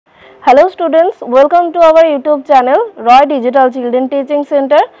Hello students, welcome to our YouTube channel Roy Digital Children Teaching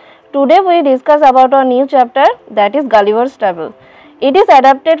Center. Today we discuss about our new chapter, that is Gulliver's Travels. It is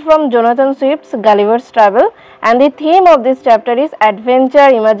adapted from Jonathan Swift's Gulliver's Travels, and the theme of this chapter is adventure,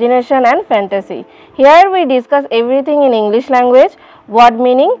 imagination and fantasy. Here we discuss everything in English language, word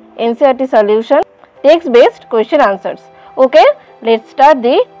meaning, Ncert solution, text based question answers. Okay, let's start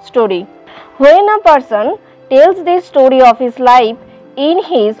the story. When a person tells the story of his life in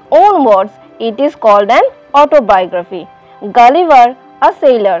his own words, it is called an autobiography. Gulliver, a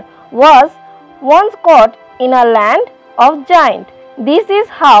sailor, was once caught in a land of giants. This is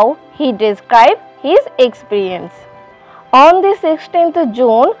how he described his experience. On the 16th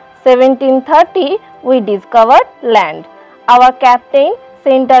June 1730, we discovered land. Our captain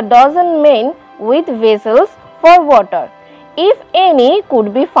sent a dozen men with vessels for water, if any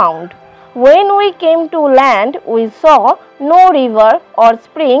could be found. When we came to land, we saw no river or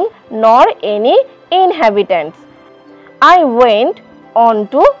spring nor any inhabitants. I went on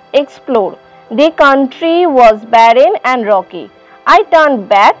to explore. The country was barren and rocky. I turned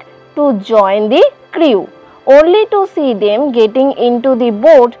back to join the crew, only to see them getting into the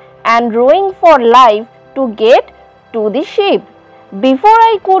boat and rowing for life to get to the ship. Before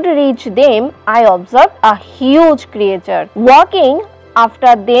I could reach them, I observed a huge creature walking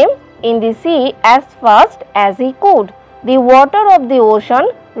after them in the sea as fast as he could. The water of the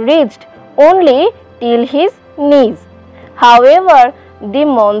ocean reached only till his knees. However, the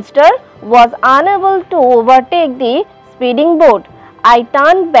monster was unable to overtake the speeding boat. I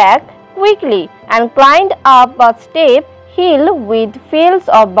turned back quickly and climbed up a steep hill with fields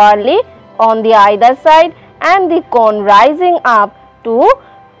of barley on the either side and the cone rising up to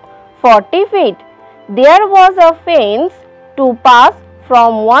 40 feet. There was a fence to pass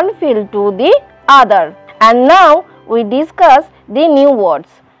from one field to the other. And now we discuss the new words.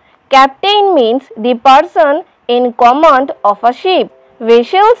 Captain means the person in command of a ship.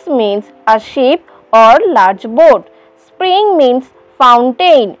 Vessels means a ship or large boat. Spring means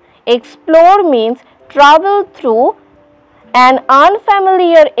fountain. Explore means travel through an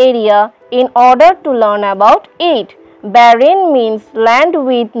unfamiliar area in order to learn about it. Barren means land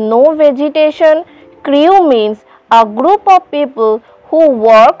with no vegetation. Crew means a group of people who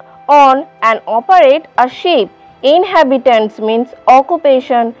work on and operate a ship. Inhabitants means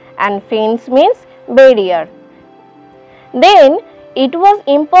occupation and fence means barrier. Then it was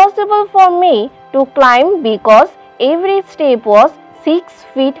impossible for me to climb because every step was 6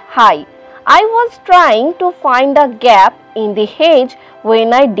 feet high. I was trying to find a gap in the hedge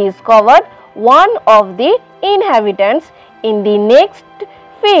when I discovered one of the inhabitants in the next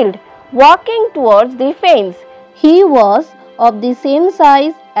field walking towards the fence. He was of the same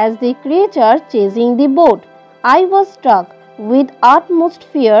size as the creature chasing the boat. I was struck with utmost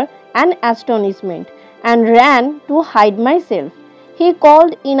fear and astonishment and ran to hide myself. He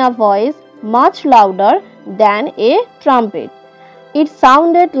called in a voice much louder than a trumpet. It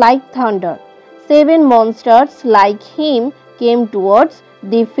sounded like thunder. 7 monsters like him came towards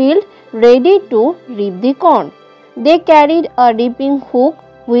the field ready to reap the corn. They carried a reaping hook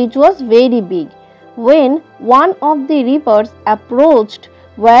which was very big. When one of the reapers approached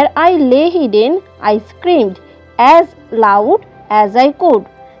where I lay hidden, I screamed as loud as I could.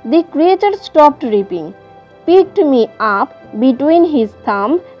 The creature stopped reaping, picked me up between his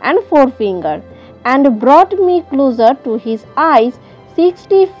thumb and forefinger, and brought me closer to his eyes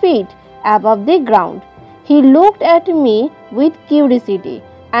 60 feet above the ground. He looked at me with curiosity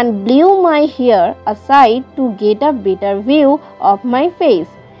and blew my hair aside to get a better view of my face.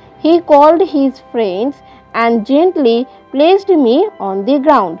 He called his friends and gently placed me on the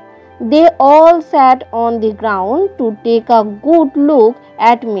ground. They all sat on the ground to take a good look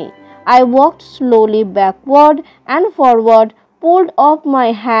at me. I walked slowly backward and forward, pulled off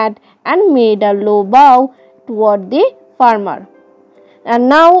my hat and made a low bow toward the farmer. And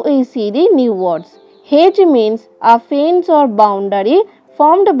now we see the new words. Hedge means a fence or boundary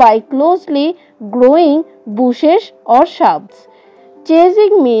formed by closely growing bushes or shrubs.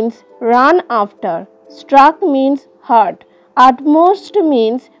 Chasing means run after. Struck means hurt. Utmost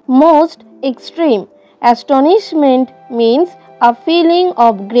means most extreme. Astonishment means a feeling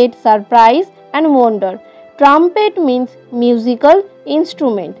of great surprise and wonder. Trumpet means musical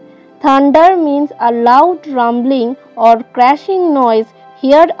instrument. Thunder means a loud rumbling or crashing noise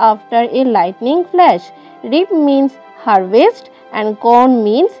heard after a lightning flash. Reap means harvest and corn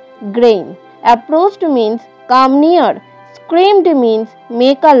means grain. Approached means come near. Screamed means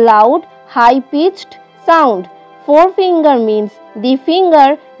make a loud, high-pitched sound. Forefinger means the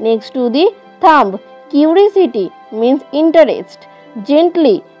finger next to the thumb. Curiosity means interest.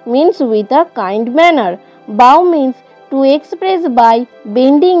 Gently means with a kind manner. Bow means to express by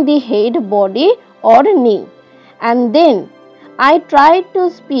bending the head, body or knee. And then I tried to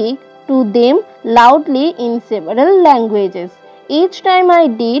speak to them loudly in several languages. Each time I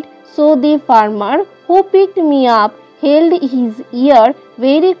did so, the farmer who picked me up held his ear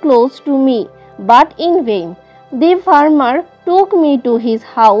very close to me, but in vain. The farmer took me to his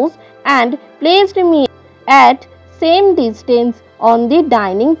house and placed me at same distance on the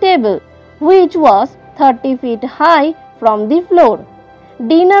dining table, which was 30 feet high from the floor.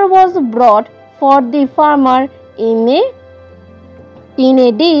 Dinner was brought for the farmer in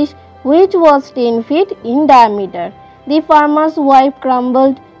a dish which was 10 feet in diameter. The farmer's wife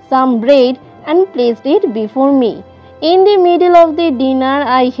crumbled some bread and placed it before me. In the middle of the dinner,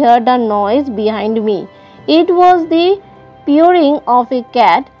 I heard a noise behind me. It was the purring of a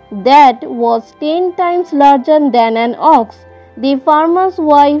cat that was 10 times larger than an ox. The farmer's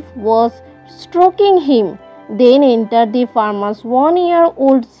wife was stroking him. Then entered the farmer's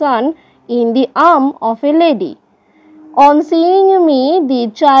 1-year-old son in the arm of a lady. On seeing me,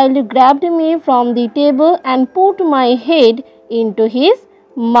 the child grabbed me from the table and put my head into his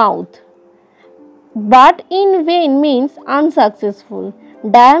mouth. But in vain means unsuccessful.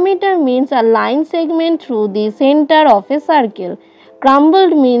 Diameter means a line segment through the center of a circle.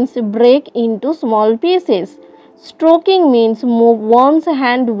 Crumbled means break into small pieces. Stroking means move one's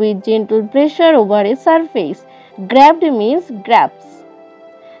hand with gentle pressure over a surface. Grabbed means grasps.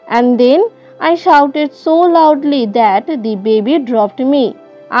 And then I shouted so loudly that the baby dropped me.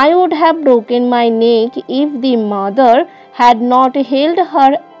 I would have broken my neck if the mother had not held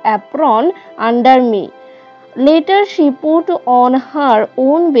her apron under me. Later she put on her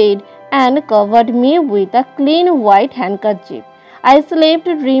own bed and covered me with a clean white handkerchief. I slept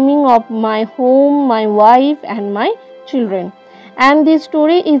dreaming of my home, my wife and my children. And this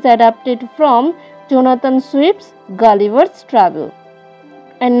story is adapted from Jonathan Swift's Gulliver's Travel.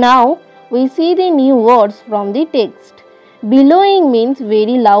 And now we see the new words from the text. Bellowing means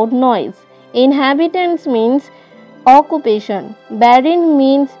very loud noise. Inhabitants means occupation. Barren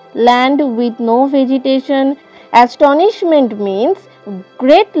means land with no vegetation. Astonishment means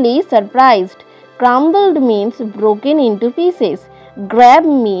greatly surprised. Crumbled means broken into pieces. Grab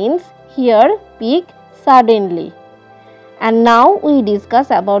means here pick suddenly. And now we discuss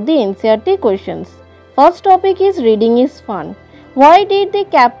about the Ncert questions. First topic is reading is fun. Why did the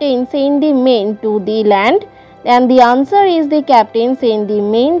captain send the men to the land? And the answer is the captain sent the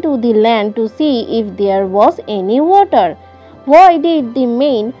men to the land to see if there was any water. Why did the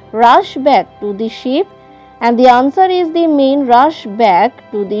men rush back to the ship? And the answer is the men rushed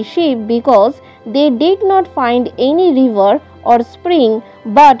back to the ship because they did not find any river or spring,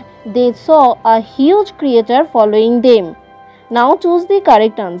 but they saw a huge creature following them. Now choose the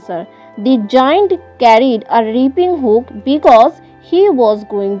correct answer. The giant carried a reaping hook because he was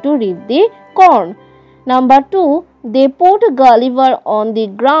going to reap the corn. Number 2, they put Gulliver on the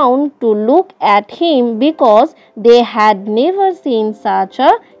ground to look at him because they had never seen such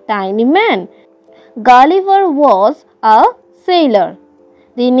a tiny man. Gulliver was a sailor.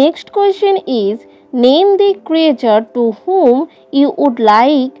 The next question is, name the creature to whom you would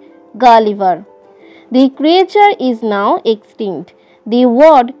like Gulliver. The creature is now extinct. The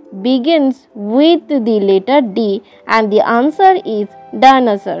word begins with the letter D and the answer is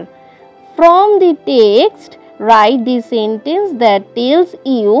dinosaur. From the text, write the sentence that tells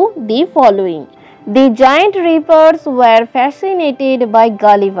you the following. The giant reapers were fascinated by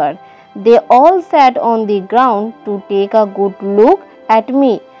Gulliver. They all sat on the ground to take a good look at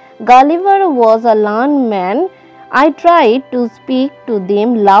me. Gulliver was a learned man. I tried to speak to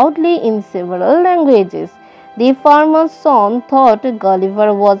them loudly in several languages. The farmer's son thought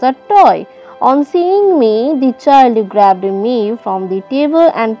Gulliver was a toy. On seeing me, the child grabbed me from the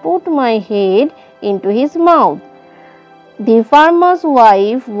table and put my head into his mouth. The farmer's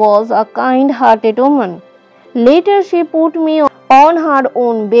wife was a kind-hearted woman. Later she put me on her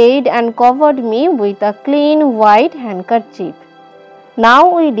own bed and covered me with a clean white handkerchief.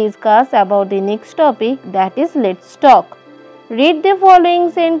 Now we discuss about the next topic, that is let's talk. Read the following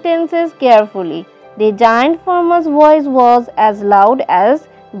sentences carefully. The giant farmer's voice was as loud as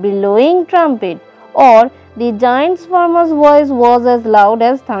bellowing trumpet, or the giant farmer's voice was as loud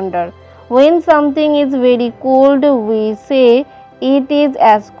as thunder. When something is very cold, we say it is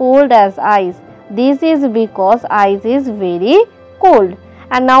as cold as ice. This is because ice is very cold.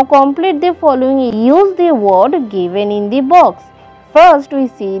 And now complete the following. Use the word given in the box. First we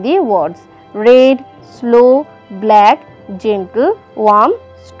see the words red, slow, black, gentle, warm,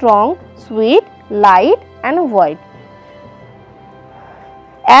 strong, sweet, light and white.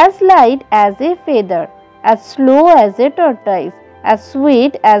 as light as a feather, as slow as a tortoise, as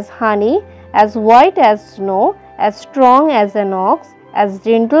sweet as honey, as white as snow, as strong as an ox, as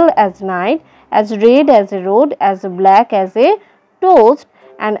gentle as night, as red as a road, as black as a toast,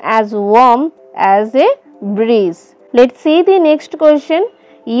 and as warm as a breeze. Let's see the next question.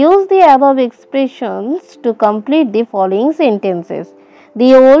 Use the above expressions to complete the following sentences.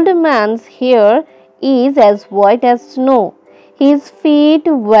 The old man's hair is as white as snow. His feet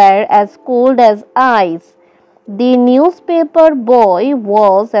were as cold as ice. The newspaper boy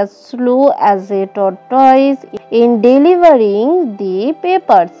was as slow as a tortoise in delivering the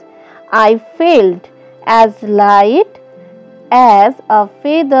papers. I felt as light as a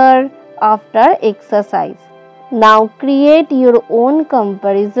feather after exercise. Now create your own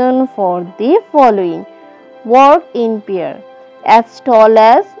comparison for the following. Work in pair. As tall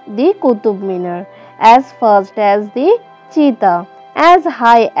as the Qutub Minar, as fast as the cheetah, as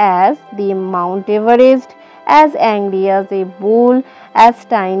high as the Mount Everest, as angry as a bull, as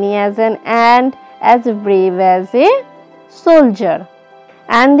tiny as an ant, as brave as a soldier.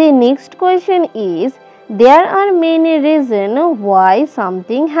 And the next question is, there are many reasons why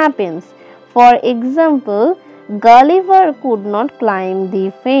something happens. For example, Gulliver could not climb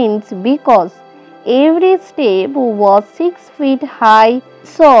the fence because every step was 6 feet high.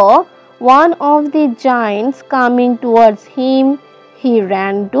 Saw one of the giants coming towards him. He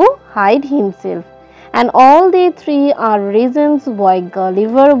ran to hide himself. And all the three are reasons why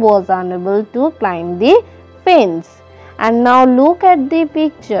Gulliver was unable to climb the fence. And now look at the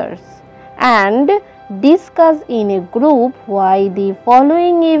pictures and discuss in a group why the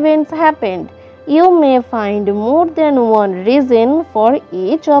following events happened. You may find more than one reason for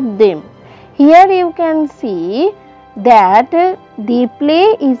each of them. Here you can see that the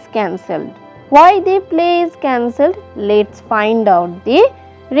play is cancelled. Why the play is cancelled? Let's find out the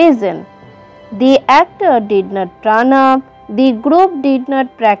reason. The actor did not turn up, the group did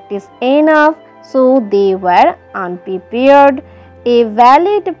not practice enough, so they were unprepared. A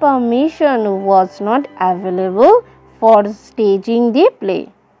valid permission was not available for staging the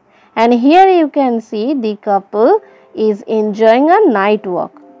play. And here you can see the couple is enjoying a night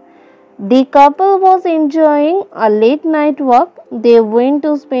walk. The couple was enjoying a late night walk. They went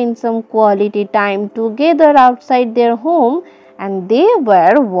to spend some quality time together outside their home, and they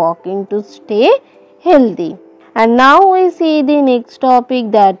were walking to stay healthy. And now we see the next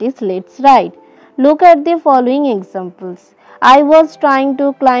topic, that is let's write. Look at the following examples. I was trying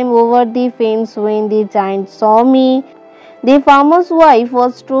to climb over the fence when the giant saw me. The farmer's wife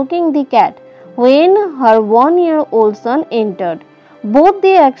was stroking the cat when her 1-year-old son entered. Both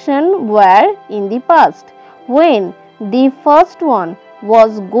the actions were in the past, when the first one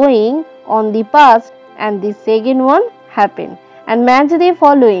was going on the past and the second one happened. And match the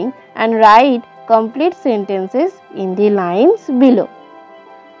following and write complete sentences in the lines below.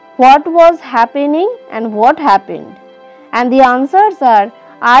 What was happening and what happened? And the answers are,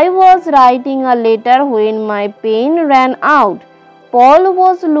 I was writing a letter when my pen ran out. Paul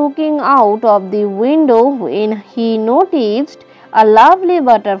was looking out of the window when he noticed a lovely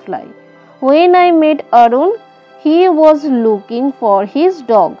butterfly. When I met Arun, he was looking for his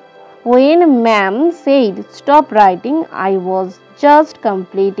dog. When ma'am said stop writing, I was just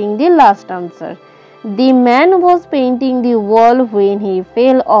completing the last answer. The man was painting the wall when he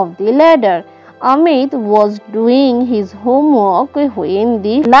fell off the ladder. Amit was doing his homework when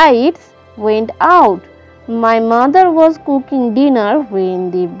the lights went out. My mother was cooking dinner when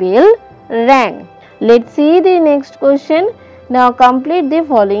the bell rang. Let's see the next question. Now complete the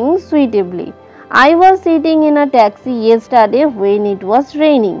following suitably. I was sitting in a taxi yesterday when it was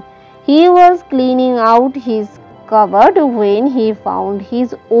raining. He was cleaning out his cupboard when he found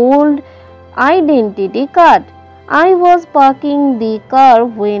his old identity card. I was parking the car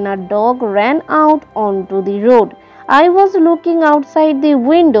when a dog ran out onto the road. I was looking outside the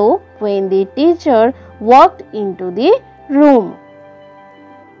window when the teacher walked into the room.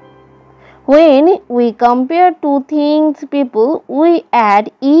 When we compare two things, people, we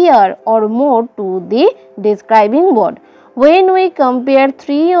add er or more to the describing word. When we compare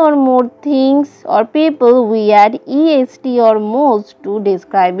three or more things or people, we add est or most to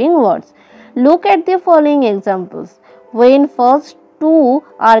describing words. Look at the following examples. When first two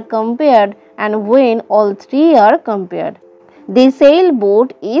are compared and when all three are compared. The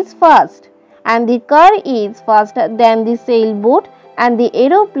sailboat is fast and the car is faster than the sailboat and the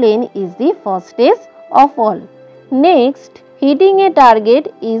aeroplane is the fastest of all. Next, hitting a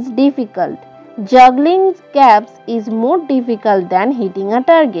target is difficult. Juggling caps is more difficult than hitting a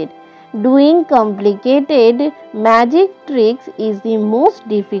target. Doing complicated magic tricks is the most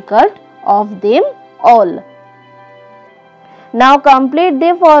difficult of them all. Now complete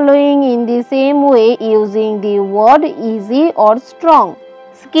the following in the same way using the word easy or strong.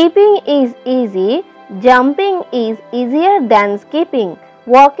 Skipping is easy. Jumping is easier than skipping.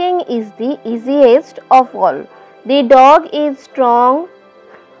 Walking is the easiest of all. The dog is strong.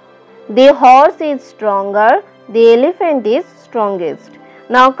 The horse is stronger. The elephant is strongest.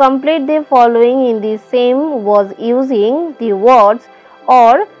 Now complete the following in the same was using the words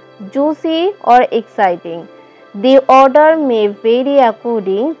or juicy or exciting. The order may vary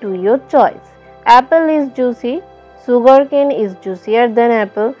according to your choice. Apple is juicy, sugarcane is juicier than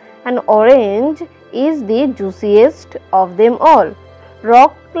apple, and orange is the juiciest of them all.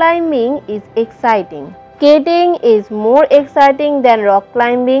 Rock climbing is exciting. Skating is more exciting than rock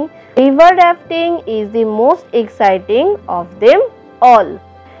climbing. River rafting is the most exciting of them all.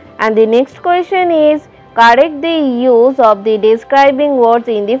 And the next question is, correct the use of the describing words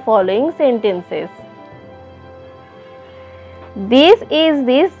in the following sentences. This is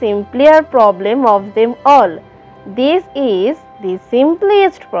the simpler problem of them all. This is the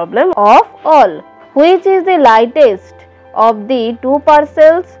simplest problem of all. Which is the lightest of the two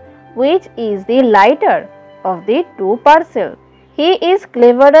parcels? Which is the lighter of the two parcels? He is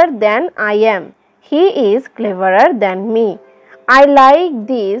cleverer than I am. He is cleverer than me. I like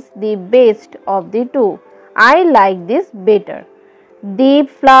this the best of the two. I like this better. The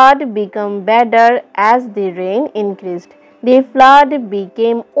flood became better as the rain increased. The flood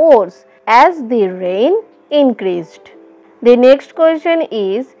became worse as the rain increased. The next question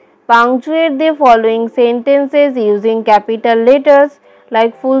is, punctuate the following sentences using capital letters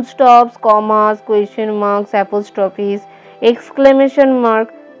like full stops, commas, question marks, apostrophes, exclamation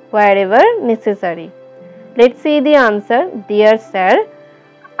mark wherever necessary. Let's see the answer. Dear sir,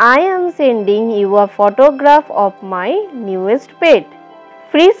 I am sending you a photograph of my newest pet.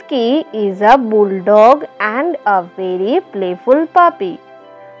 Frisky is a bulldog and a very playful puppy.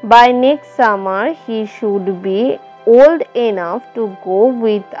 By next summer, he should be old enough to go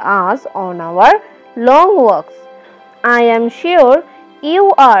with us on our long walks. I am sure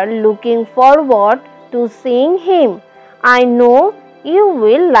you are looking forward to seeing him. I know you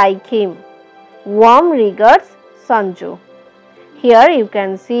will like him. Warm regards, Sanju. Here you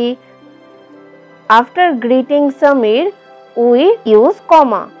can see, after greeting Samir, we use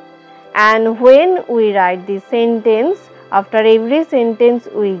comma, and when we write the sentence, after every sentence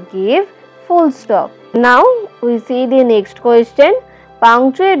we give full stop. Now we see the next question.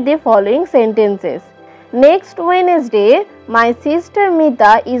 Punctuate the following sentences. Next Wednesday, my sister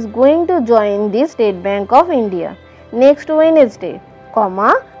Mita is going to join the State Bank of India. Next Wednesday,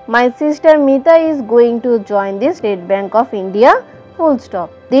 comma, my sister Mita is going to join the State Bank of India, full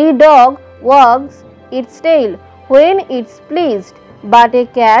stop. The dog wags its tail when it's pleased, but a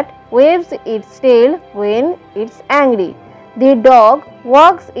cat waves its tail when it's angry. The dog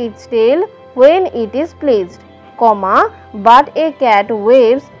wags its tail when it is pleased, comma, but a cat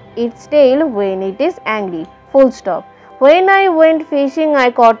waves its tail when it is angry, full stop. When I went fishing,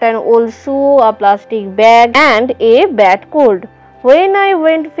 I caught an old shoe, a plastic bag and a bad cold. When I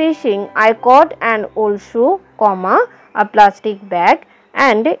went fishing, I caught an old shoe, comma, a plastic bag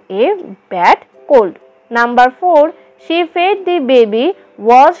and a bad cold. Number 4. She fed the baby,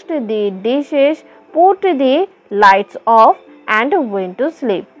 washed the dishes, put the lights off and went to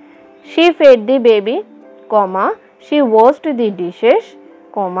sleep. She fed the baby, comma, she washed the dishes,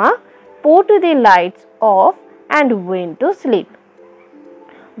 comma, put the lights off and went to sleep.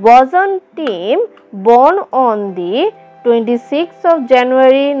 Wasn't Tim born on the 26th of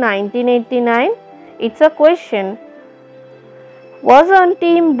January 1989? It's a question. Wasn't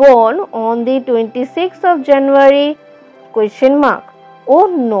Tim born on the 26th of January? Question mark. Oh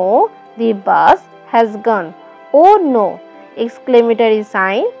no, the bus has gone. Oh no, exclamatory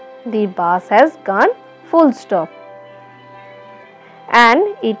sign. The bus has gone, full stop.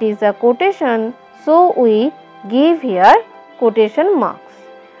 And it is a quotation, so we give here quotation marks.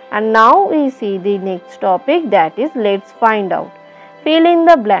 And now we see the next topic, that is, let's find out. Fill in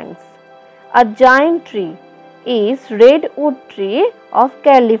the blanks. A giant tree is redwood tree of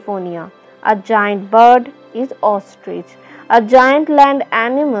California. A giant bird is ostrich. A giant land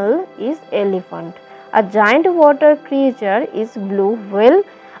animal is elephant. A giant water creature is blue whale.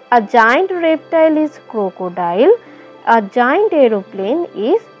 A giant reptile is crocodile. A giant aeroplane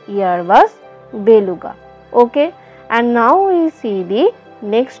is Airbus beluga. Okay, and now we see the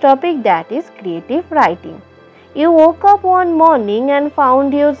next topic, that is creative writing. You woke up one morning and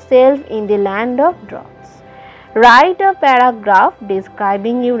found yourself in the land of droughts. Write a paragraph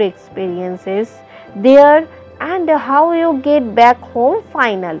describing your experiences there and how you get back home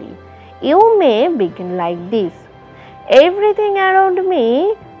finally. You may begin like this. Everything around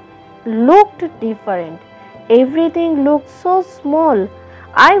me looked different. Everything looked so small.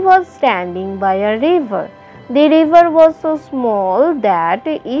 I was standing by a river. The river was so small that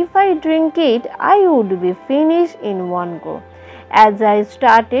if I drink it, I would be finished in one go. As I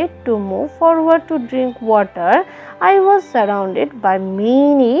started to move forward to drink water, I was surrounded by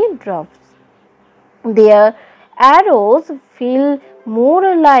many drops. Their arrows felt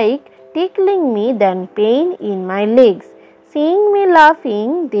more like tickling me than pain in my legs. Seeing me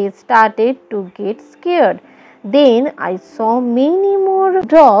laughing, they started to get scared. Then I saw many more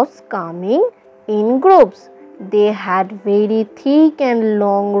drops coming in groups. They had very thick and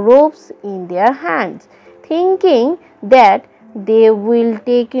long ropes in their hands. Thinking that they will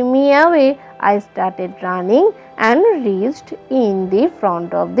take me away, I started running and reached in the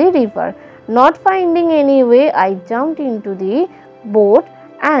front of the river. Not finding any way, I jumped into the boat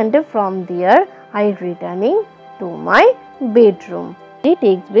and from there I returning to my bedroom. The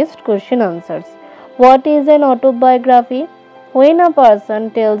text-based question answers. What is an autobiography? When a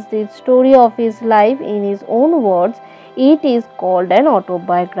person tells the story of his life in his own words, it is called an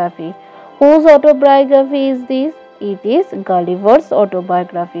autobiography. Whose autobiography is this? It is Gulliver's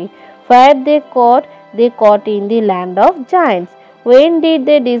autobiography. Where they caught in the land of giants. When did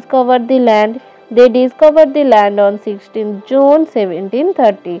they discover the land? They discovered the land on 16th June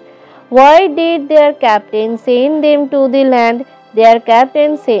 1730. Why did their captain send them to the land? Their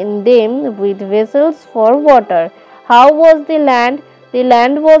captain sent them with vessels for water. How was the land? The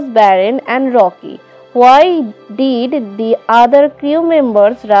land was barren and rocky. Why did the other crew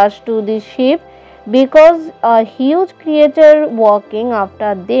members rush to the ship? Because a huge creature walking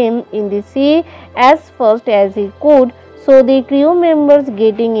after them in the sea as fast as he could, so the crew members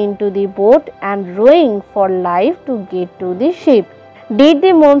getting into the boat and rowing for life to get to the ship. Did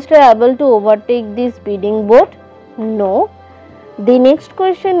the monster able to overtake the speeding boat? No. The next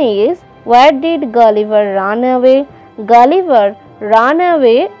question is, where did Gulliver run away? Gulliver ran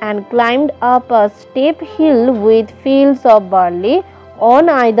away and climbed up a steep hill with fields of barley on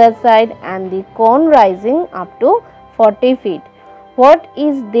either side and the corn rising up to 40 feet. What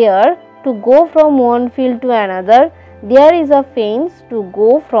is there to go from one field to another? There is a fence to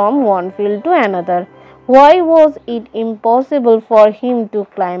go from one field to another. Why was it impossible for him to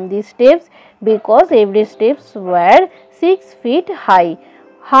climb the steps? Because every steps were 6 feet high.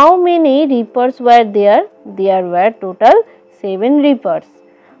 How many reapers were there? There were total 7 reapers.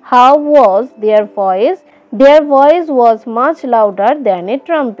 How was their voice? Their voice was much louder than a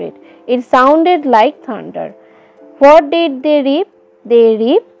trumpet. It sounded like thunder. What did they reap? They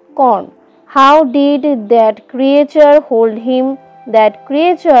reaped corn. How did that creature hold him? That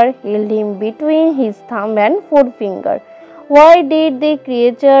creature held him between his thumb and forefinger. Why did the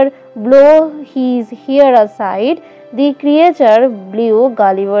creature blow his hair aside? The creature blew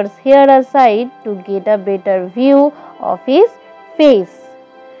Gulliver's hair aside to get a better view of his face.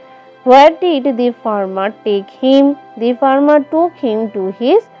 Where did the farmer take him? The farmer took him to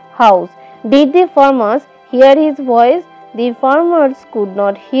his house. Did the farmers hear his voice? The farmers could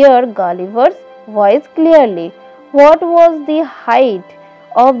not hear Gulliver's voice clearly. What was the height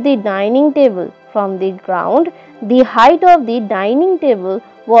of the dining table from the ground? The height of the dining table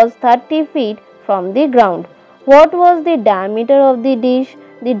was 30 feet from the ground. What was the diameter of the dish?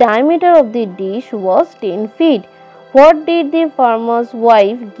 The diameter of the dish was 10 feet. What did the farmer's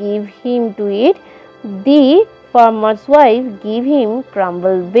wife give him to eat? The farmer's wife gave him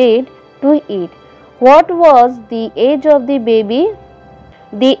crumbled bread to eat. What was the age of the baby?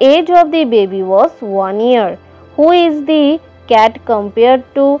 The age of the baby was 1 year. Who is the cat compared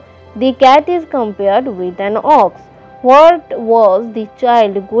to? The cat is compared with an ox. What was the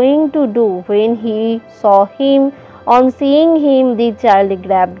child going to do when he saw him? On seeing him, the child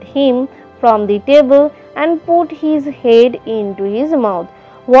grabbed him from the table and put his head into his mouth.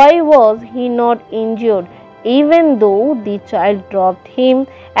 Why was he not injured, even though the child dropped him?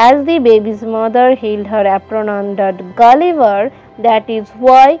 As the baby's mother held her apron under Gulliver, that is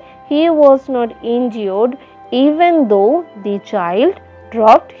why he was not injured, even though the child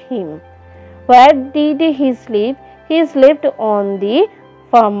dropped him. Where did he sleep? He slept on the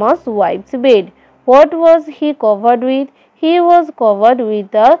farmer's wife's bed. What was he covered with? He was covered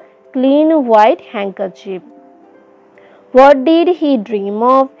with a clean white handkerchief. What did he dream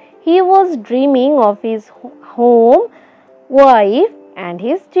of? He was dreaming of his home, wife, and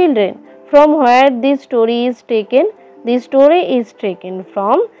his children. From where this story is taken? The story is taken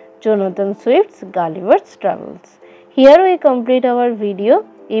from Jonathan Swift's Gulliver's Travels. Here we complete our video.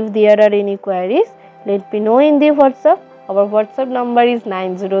 If there are any queries, let me know in the WhatsApp. Our WhatsApp number is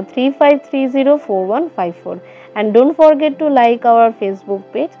 9035304154, and don't forget to like our Facebook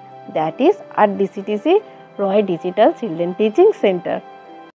page, that is at DCTC Roy Digital Children Teaching Center.